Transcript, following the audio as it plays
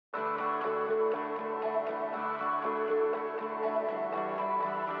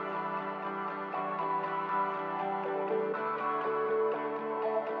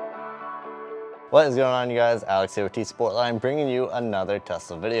What is going on, you guys? Alex here with Sportline, bringing you another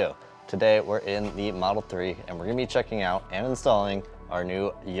Tesla video. Today we're in the Model 3 and we're going to be checking out and installing our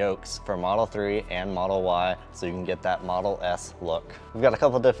new Yokes for Model 3 and Model Y so you can get that Model S look. We've got a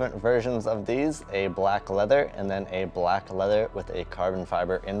couple different versions of these, a black leather and then a black leather with a carbon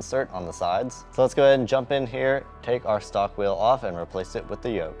fiber insert on the sides. So let's go ahead and jump in here, take our stock wheel off and replace it with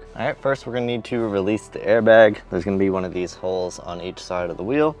the Yoke. All right, first we're going to need to release the airbag. There's going to be one of these holes on each side of the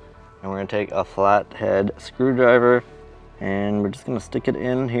wheel. And we're going to take a flathead screwdriver and we're just going to stick it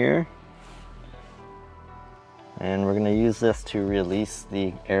in here. And we're going to use this to release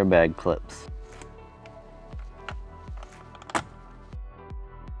the airbag clips.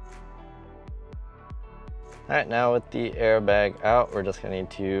 Alright, now with the airbag out, we're just going to need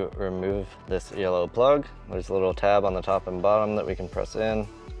to remove this yellow plug. There's a little tab on the top and bottom that we can press in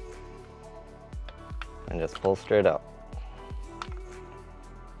and just pull straight out.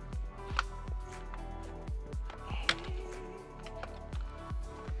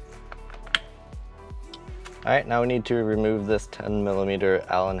 Alright, now we need to remove this 10mm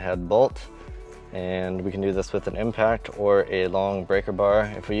Allen head bolt, and we can do this with an impact or a long breaker bar.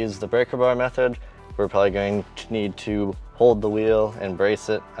 If we use the breaker bar method, we're probably going to need to hold the wheel and brace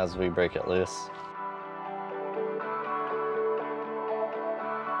it as we break it loose.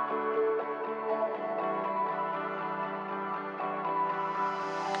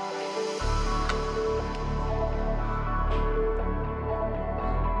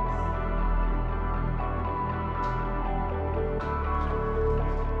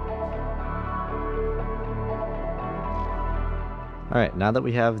 Alright, now that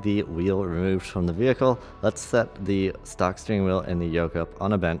we have the wheel removed from the vehicle, let's set the stock steering wheel and the yoke up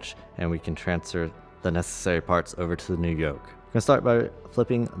on a bench and we can transfer the necessary parts over to the new yoke. We're going to start by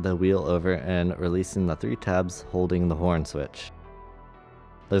flipping the wheel over and releasing the 3 tabs holding the horn switch.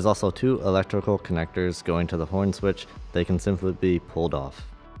 There's also 2 electrical connectors going to the horn switch. They can simply be pulled off.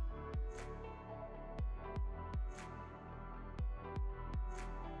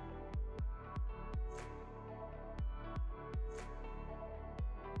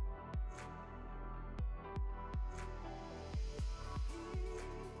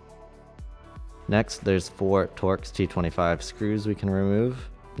 Next, there's 4 Torx T25 screws we can remove.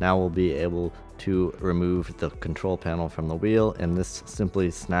 Now we'll be able to remove the control panel from the wheel, and this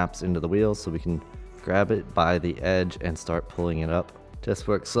simply snaps into the wheel so we can grab it by the edge and start pulling it up. Just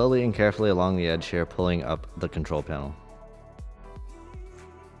work slowly and carefully along the edge here, pulling up the control panel.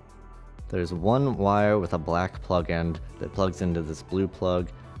 There's 1 wire with a black plug end that plugs into this blue plug.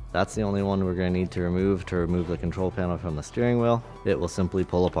 That's the only one we're going to need to remove the control panel from the steering wheel. It will simply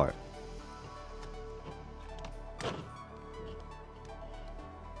pull apart.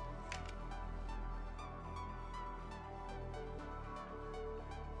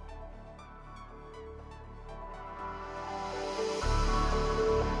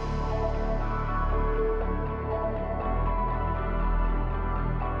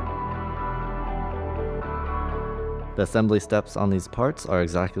 The assembly steps on these parts are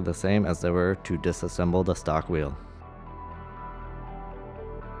exactly the same as they were to disassemble the stock wheel.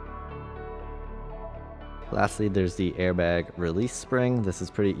 Lastly, there's the airbag release spring. This is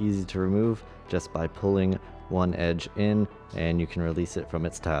pretty easy to remove just by pulling one edge in, and you can release it from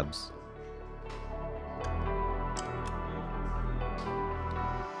its tabs.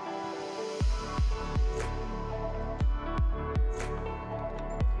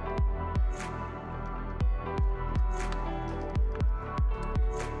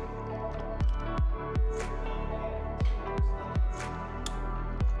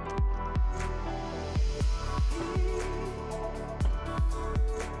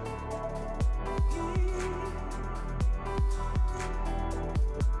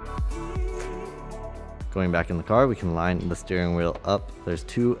 Going back in the car, we can line the steering wheel up. There's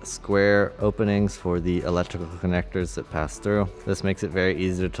 2 square openings for the electrical connectors that pass through. This makes it very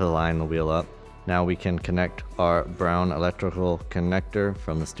easy to line the wheel up. Now we can connect our brown electrical connector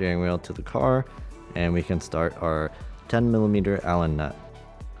from the steering wheel to the car, and we can start our 10mm Allen nut.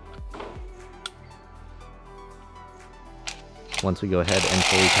 Once we go ahead and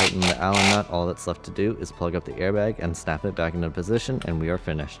fully tighten the Allen nut, all that's left to do is plug up the airbag and snap it back into position, and we are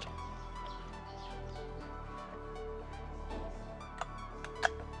finished.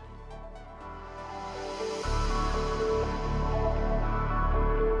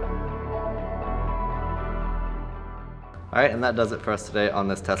 Alright, and that does it for us today on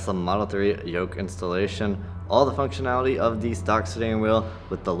this Tesla Model 3 yoke installation. All the functionality of the stock steering wheel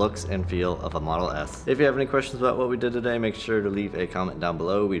with the looks and feel of a Model S. If you have any questions about what we did today, make sure to leave a comment down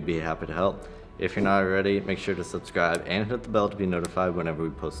below. We'd be happy to help. If you're not already, make sure to subscribe and hit the bell to be notified whenever we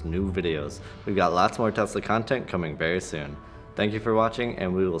post new videos. We've got lots more Tesla content coming very soon. Thank you for watching,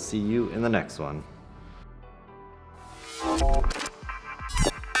 and we will see you in the next one.